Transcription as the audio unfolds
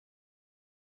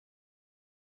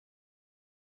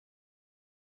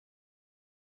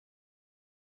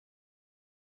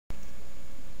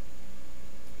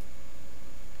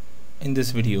In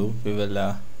this video we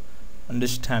will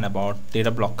understand about data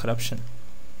block corruption.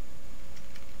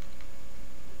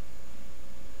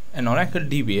 An Oracle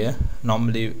DBA,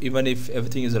 normally even if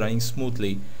everything is running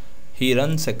smoothly, he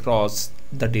runs across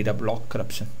the data block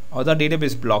corruption or the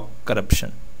database block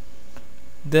corruption.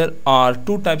 There are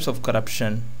two types of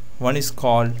corruption. One is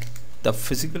called the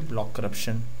physical block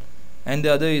corruption and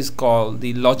the other is called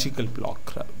the logical block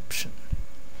corruption.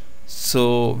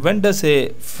 So when does a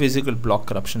physical block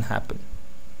corruption happen?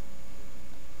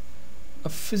 A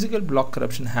physical block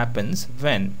corruption happens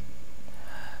when,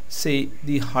 say,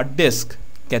 the hard disk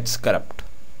gets corrupt.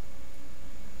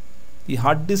 The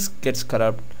hard disk gets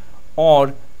corrupt,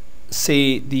 or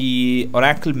say the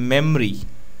Oracle memory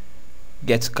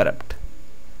gets corrupt,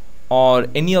 or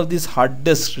any of these hard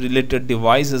disk related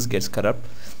devices gets corrupt.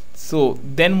 So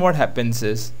then what happens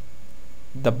is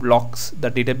the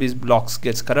database blocks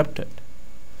gets corrupted,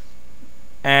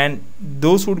 and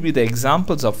those would be the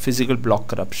examples of physical block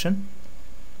corruption.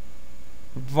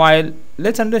 While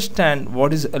let's understand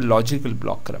what is a logical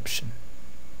block corruption.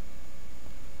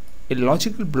 In a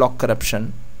logical block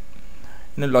corruption,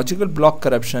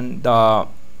 the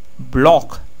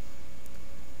block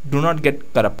do not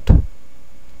get corrupt,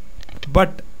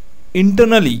 but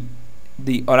internally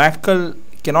the Oracle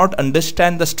cannot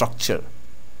understand the structure.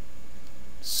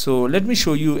 So let me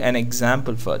show you an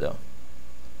example further.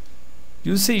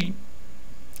 You see,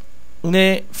 in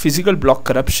a physical block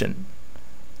corruption,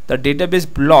 the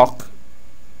database block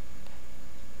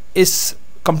is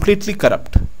completely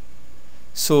corrupt.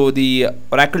 So the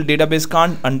Oracle database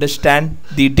can't understand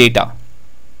the data.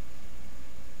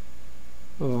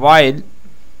 While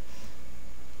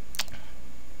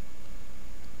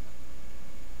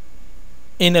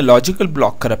in a logical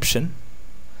block corruption,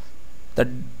 the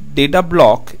data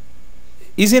block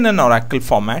is in an Oracle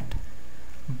format,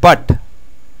 but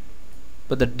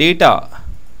the data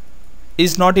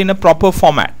is not in a proper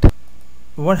format.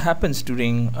 What happens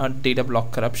during a data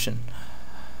block corruption?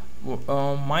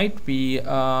 Might be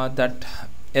that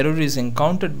error is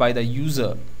encountered by the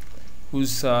user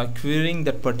who's querying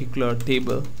that particular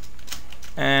table,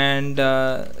 and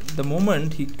the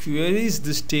moment he queries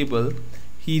this table,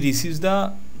 he receives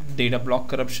the data block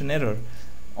corruption error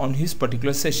on his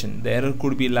particular session. The error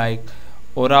could be like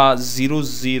Aura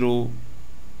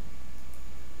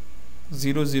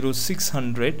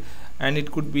 00600, and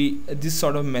it could be this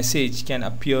sort of message can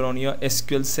appear on your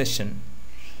SQL session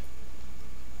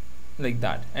like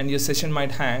that, and your session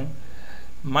might hang.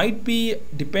 Might be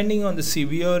depending on the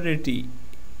severity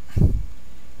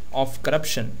of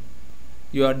corruption,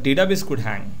 your database could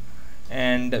hang,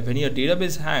 and when your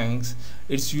database hangs,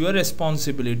 it's your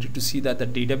responsibility to see that the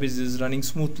database is running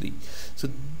smoothly. So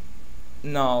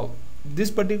now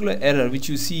this particular error which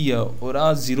you see here,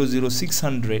 Aura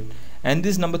 00600 and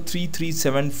this number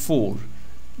 3374,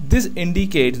 this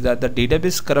indicates that the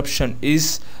database corruption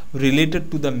is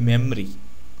related to the memory.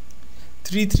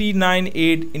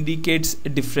 3398 indicates a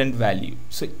different value.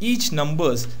 So each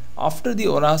numbers after the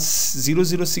Aura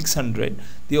 00600,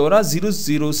 the Aura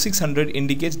 00600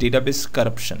 indicates database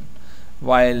corruption,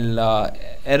 while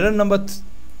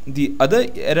the other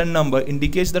error number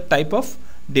indicates the type of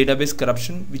database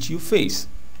corruption which you face.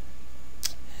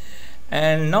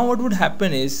 And now what would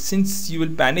happen is, since you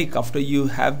will panic after you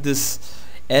have this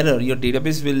error, your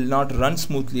database will not run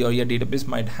smoothly or your database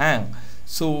might hang.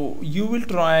 So you will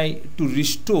try to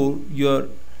restore your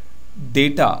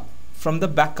data from the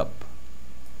backup,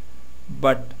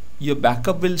 but your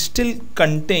backup will still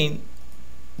contain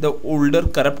the older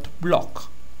corrupt block.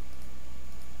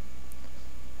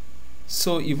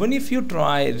 So even if you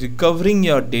try recovering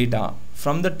your data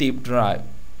from the tape drive,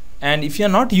 and if you are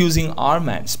not using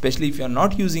RMAN, especially if you are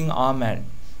not using RMAN,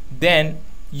 then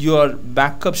your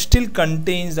backup still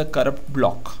contains the corrupt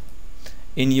block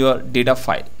in your data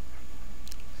file.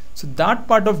 So that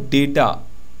part of data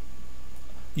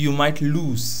you might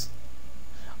lose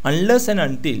unless and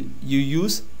until you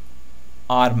use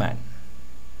RMAN.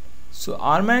 So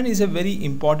RMAN is a very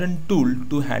important tool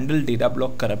to handle data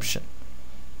block corruption.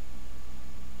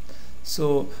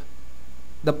 So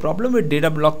the problem with data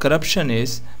block corruption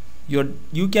is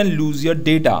you can lose your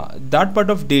data, that part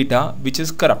of data which is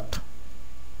corrupt.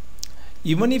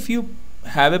 Even if you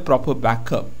have a proper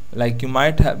backup, like you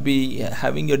might be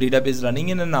having your database running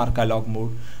in an archive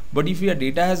mode, but if your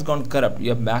data has gone corrupt,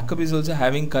 your backup is also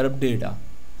having corrupt data.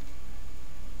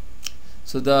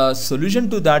 So the solution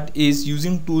to that is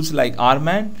using tools like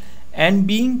RMAN and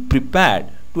being prepared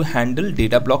to handle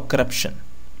data block corruption.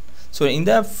 So in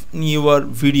the newer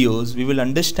videos we will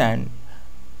understand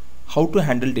how to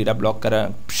handle data block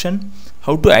corruption,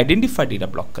 how to identify data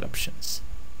block corruptions.